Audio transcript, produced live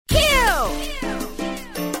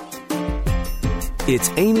It's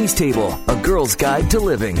Amy's Table, a girl's guide to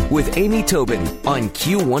living with Amy Tobin on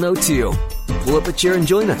Q102. Pull up a chair and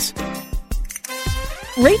join us.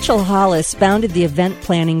 Rachel Hollis founded the event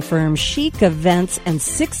planning firm Chic Events, and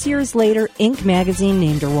 6 years later, Inc. magazine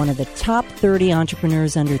named her one of the top 30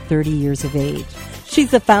 entrepreneurs under 30 years of age.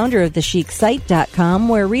 She's the founder of thechicSite.com,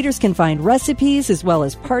 where readers can find recipes as well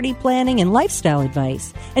as party planning and lifestyle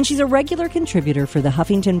advice. And she's a regular contributor for the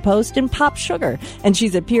Huffington Post and Pop Sugar. And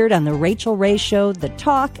she's appeared on The Rachel Ray Show, The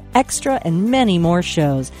Talk, Extra, and many more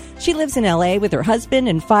shows. She lives in L.A. with her husband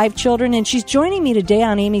and 5 children, and she's joining me today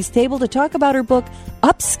on Amy's Table to talk about her book,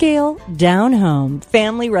 Upscale Down Home,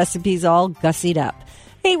 Family Recipes All Gussied Up.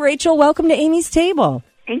 Hey, Rachel, welcome to Amy's Table.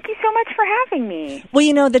 Thank you so much for having me. Well,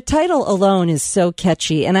 you know, the title alone is so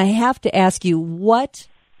catchy, and I have to ask you, what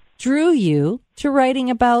drew you to writing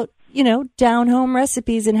about, down-home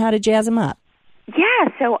recipes and how to jazz them up? Yeah,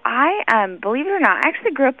 so I, believe it or not, I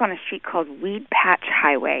actually grew up on a street called Weed Patch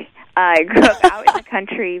Highway. I grew up out in the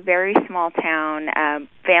country, very small town.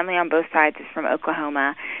 Family on both sides is from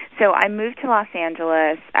Oklahoma. So I moved to Los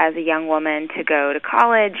Angeles as a young woman to go to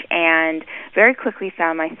college and very quickly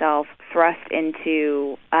found myself thrust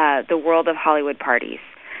into the world of Hollywood parties.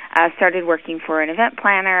 Started working for an event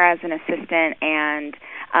planner as an assistant, and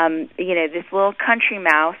this little country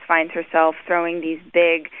mouse finds herself throwing these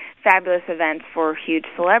big, fabulous events for huge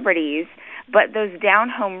celebrities, but those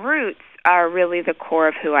down-home roots are really the core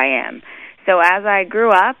of who I am. So as I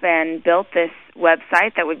grew up and built this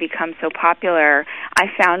website that would become so popular, I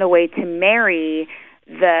found a way to marry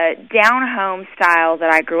the down-home style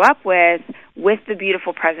that I grew up with the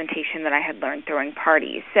beautiful presentation that I had learned throwing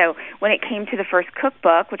parties. So when it came to the first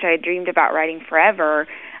cookbook, which I had dreamed about writing forever,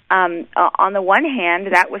 on the one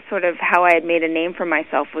hand, that was sort of how I had made a name for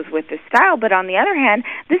myself, was with this style. But on the other hand,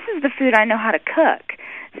 this is the food I know how to cook.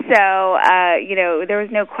 So, there was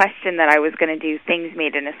no question that I was going to do things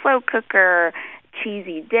made in a slow cooker,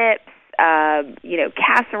 cheesy dips,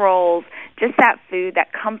 casseroles, just that food,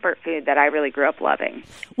 that comfort food that I really grew up loving.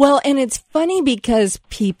 Well, and it's funny because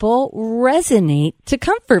people resonate to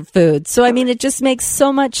comfort food. So, I mean, it just makes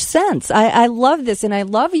so much sense. I love this, and I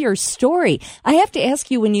love your story. I have to ask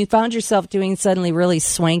you, when you found yourself doing suddenly really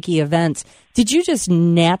swanky events, did you just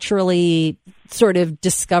naturally sort of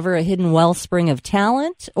discover a hidden wellspring of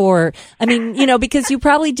talent? Or, because you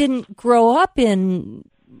probably didn't grow up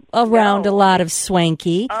around a lot of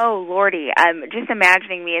swanky. Oh, Lordy. Just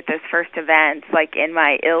imagining me at those first events, like in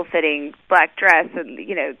my ill-fitting black dress and,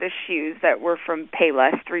 the shoes that were from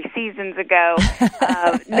Payless 3 seasons ago.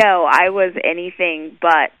 No, I was anything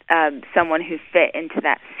but someone who fit into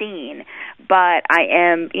that scene. But I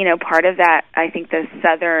am, part of that, I think, the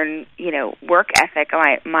Southern, work ethic.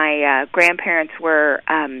 My grandparents were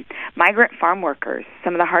migrant farm workers,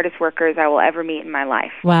 some of the hardest workers I will ever meet in my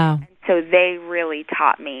life. Wow. So they really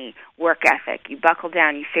taught me work ethic. You buckle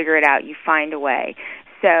down, you figure it out, you find a way.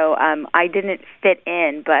 So I didn't fit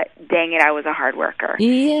in, but dang it, I was a hard worker.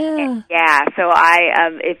 Yeah. Yeah. So I,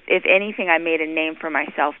 if anything, I made a name for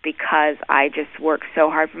myself because I just worked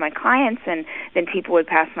so hard for my clients, and then people would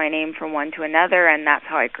pass my name from one to another, and that's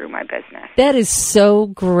how I grew my business. That is so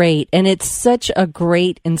great, and it's such a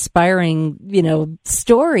great, inspiring,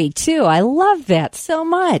 story too. I love that so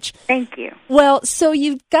much. Thank you. Well, so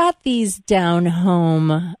you've got these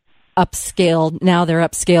down-home now they're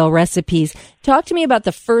upscale recipes. Talk to me about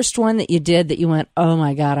the first one that you did that you went, oh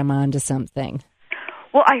my God, I'm on to something.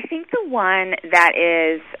 Well, I think the one that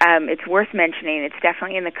is, it's worth mentioning, it's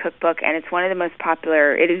definitely in the cookbook, and it's one of the most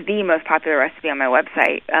popular, it is the most popular recipe on my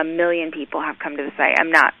website. 1 million people have come to the site. I'm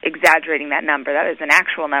not exaggerating that number. That is an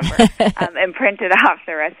actual number. And printed off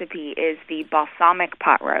the recipe is the balsamic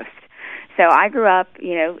pot roast. So I grew up,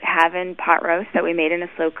 having pot roast that we made in a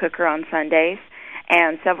slow cooker on Sundays.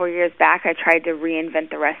 And several years back, I tried to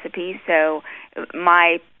reinvent the recipe. So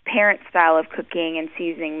my parents' style of cooking and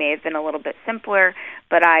seasoning may have been a little bit simpler,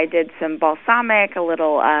 but I did some balsamic, a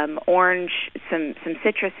little orange, some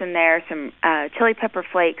citrus in there, some chili pepper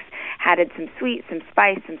flakes, added some sweet, some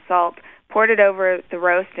spice, some salt, poured it over the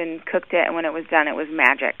roast and cooked it, and when it was done, it was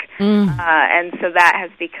magic. And so that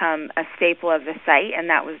has become a staple of the site, and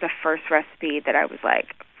that was the first recipe that I was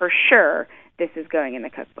like, for sure, this is going in the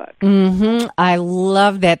cookbook. Mm-hmm. I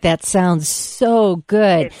love that. That sounds so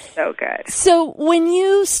good. It's so good. So when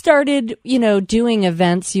you started, doing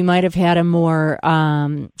events, you might have had a more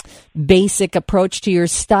basic approach to your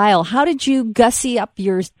style. How did you gussy up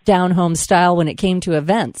your down-home style when it came to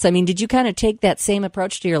events? I mean, did you kind of take that same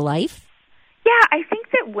approach to your life? Yeah, I think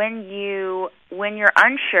that when you're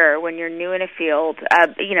unsure, when you're new in a field,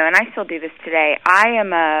 and I still do this today, I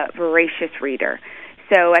am a voracious reader.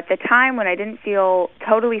 so at the time when I didn't feel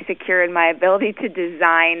totally secure in my ability to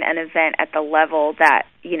design an event at the level that,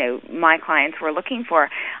 my clients were looking for,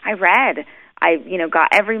 I read. I got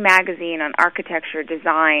every magazine on architecture,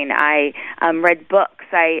 design. I read books.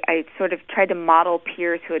 I sort of tried to model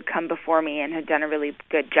peers who had come before me and had done a really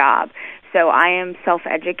good job. So I am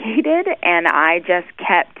self-educated, and I just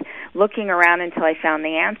kept looking around until I found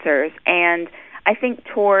the answers. And I think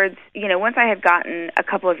towards, once I had gotten a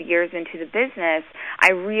couple of years into the business,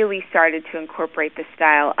 I really started to incorporate the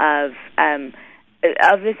style of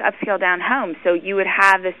this upscale down home. So you would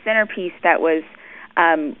have the centerpiece that was,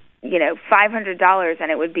 $500,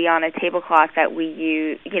 and it would be on a tablecloth that we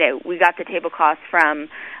use. We got the tablecloth from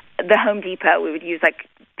the Home Depot. We would use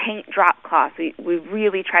paint drop cloths. We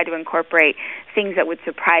really tried to incorporate things that would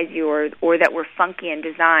surprise you or that were funky in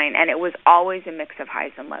design, and it was always a mix of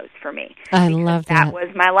highs and lows for me. I love that. That was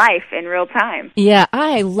my life in real time. Yeah,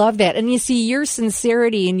 I love that. And you see, your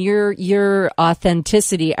sincerity and your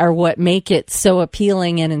authenticity are what make it so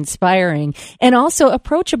appealing and inspiring and also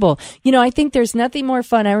approachable. I think there's nothing more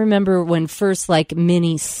fun. I remember when first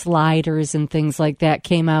mini sliders and things like that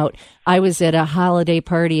came out. I was at a holiday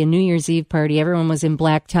party, a New Year's Eve party. Everyone was in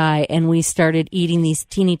black tie, and we started eating these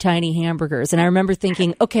teeny tiny hamburgers. And I remember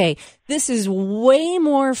thinking, okay, this is way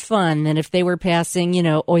more fun than if they were passing,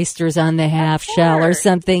 oysters on the half shell or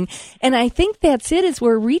something. And I think that's it, is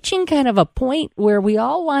we're reaching kind of a point where we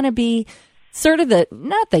all want to be sort of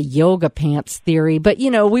not the yoga pants theory, but,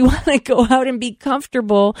 we want to go out and be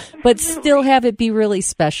comfortable, but still have it be really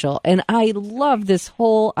special. And I love this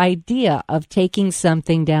whole idea of taking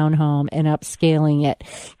something down home and upscaling it.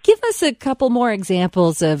 Give us a couple more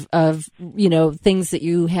examples of things that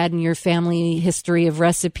you had in your family history of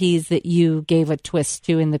recipes that you gave a twist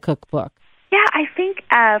to in the cookbook. Yeah, I think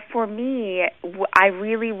for me, I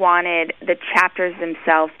really wanted the chapters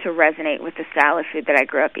themselves to resonate with the style of food that I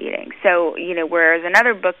grew up eating. So, whereas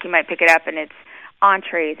another book you might pick it up and it's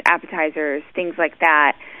entrees, appetizers, things like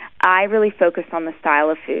that, I really focused on the style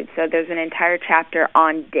of food. So there's an entire chapter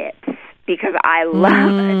on dips, because I love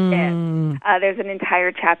a dip. There's an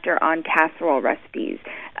entire chapter on casserole recipes,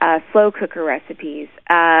 slow cooker recipes.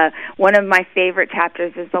 One of my favorite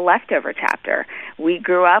chapters is the leftover chapter. We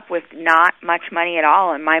grew up with not much money at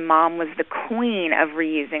all, and my mom was the queen of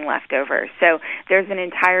reusing leftovers. So there's an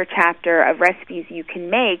entire chapter of recipes you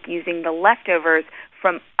can make using the leftovers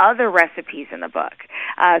from other recipes in the book.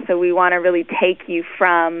 So we want to really take you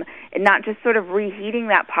from not just sort of reheating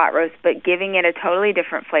that pot roast, but giving it a totally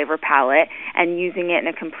different flavor palette and using it in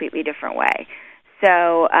a completely different way.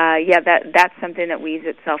 So, that's something that weaves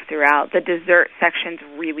itself throughout. The dessert section's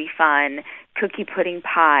really fun. Cookie pudding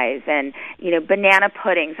pies and, banana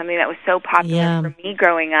pudding, something that was so popular for me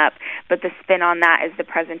growing up, but the spin on that is the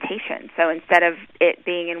presentation. So instead of it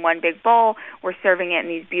being in one big bowl, we're serving it in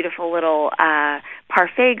these beautiful little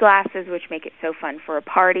parfait glasses, which make it so fun for a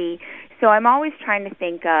party. So I'm always trying to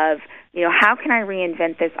think of, how can I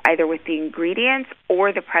reinvent this either with the ingredients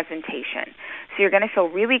or the presentation? So you're going to feel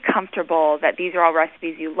really comfortable that these are all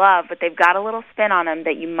recipes you love, but they've got a little spin on them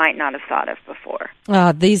that you might not have thought of before.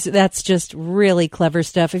 That's just really clever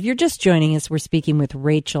stuff. If you're just joining us, we're speaking with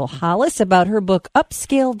Rachel Hollis about her book,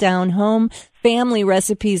 Upscale Down Home, Family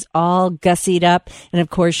Recipes All Gussied Up. And of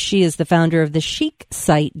course, she is the founder of the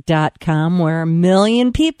chicsite.com, where 1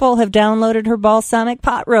 million people have downloaded her balsamic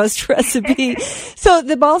pot roast recipe. So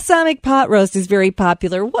the balsamic pot roast is very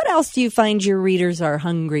popular. What else do you find your readers are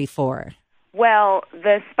hungry for? Well,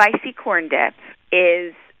 the spicy corn dip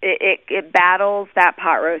it battles that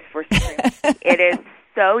pot roast for supremacy. It is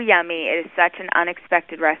so yummy. It is such an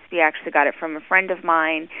unexpected recipe. I actually got it from a friend of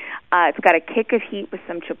mine. It's got a kick of heat with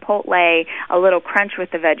some chipotle, a little crunch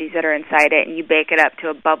with the veggies that are inside it, and you bake it up to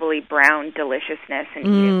a bubbly brown deliciousness and eat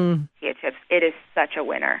it with tortilla chips. It is such a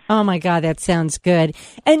winner. Oh my God, that sounds good.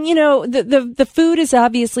 And the food is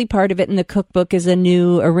obviously part of it, and the cookbook is a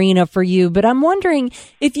new arena for you. But I'm wondering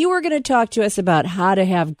if you were going to talk to us about how to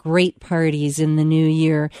have great parties in the new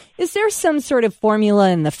year. Is there some sort of formula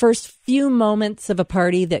in the first few moments of a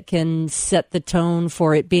party that can set the tone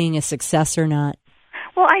for it being a success or not?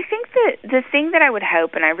 Well, I think that the thing that I would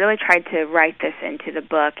hope, and I really tried to write this into the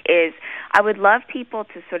book, is I would love people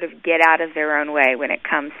to sort of get out of their own way when it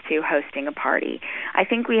comes to hosting a party. I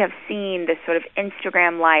think we have seen this sort of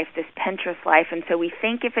Instagram life, this Pinterest life, and so we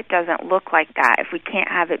think if it doesn't look like that, if we can't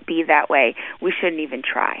have it be that way, we shouldn't even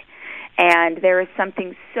try. And there is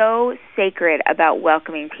something so sacred about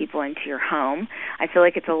welcoming people into your home. I feel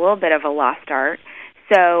like it's a little bit of a lost art.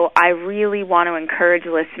 So I really want to encourage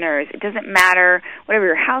listeners. It doesn't matter whatever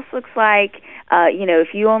your house looks like.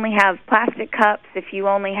 If you only have plastic cups, if you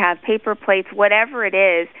only have paper plates, whatever it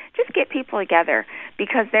is, just get people together,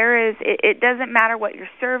 because it doesn't matter what you're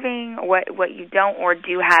serving, what you don't or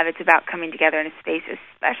do have. It's about coming together in a space,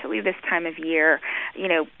 especially this time of year.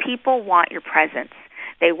 People want your presence.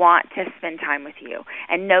 They want to spend time with you,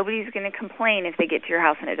 and nobody's going to complain if they get to your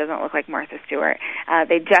house and it doesn't look like Martha Stewart.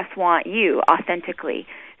 They just want you authentically.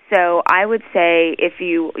 So I would say if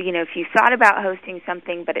you thought about hosting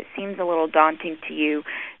something but it seems a little daunting to you,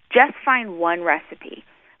 just find one recipe.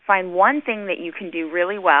 Find one thing that you can do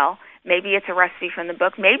really well. Maybe it's a recipe from the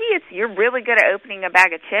book. Maybe it's you're really good at opening a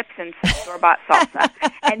bag of chips and some store-bought salsa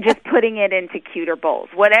and just putting it into cuter bowls.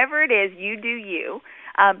 Whatever it is, you do you.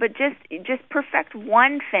 But just perfect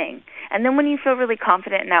one thing. And then when you feel really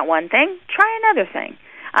confident in that one thing, try another thing.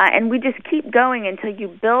 And we just keep going until you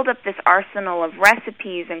build up this arsenal of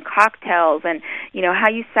recipes and cocktails and, how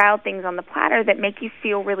you style things on the platter that make you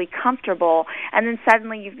feel really comfortable. And then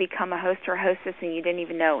suddenly you've become a host or hostess and you didn't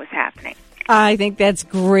even know it was happening. I think that's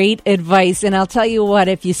great advice. And I'll tell you what,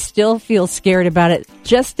 if you still feel scared about it,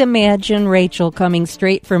 just imagine Rachel coming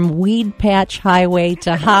straight from Weed Patch Highway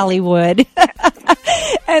to Hollywood.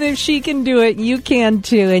 And if she can do it, you can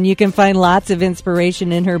too. And you can find lots of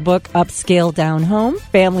inspiration in her book, Upscale Down Home,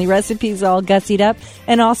 Family Recipes All Gussied Up,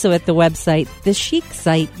 and also at the website,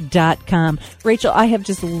 thechicSite.com. Rachel, I have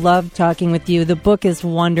just loved talking with you. The book is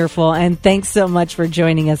wonderful. And thanks so much for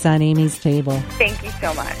joining us on Amy's Table. Thank you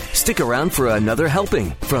so much. Stick around for another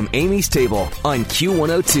helping from Amy's Table on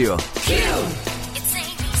Q102. Q! It's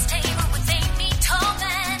Amy's Table with Amy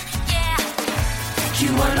Tobin, yeah.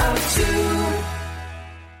 Q102.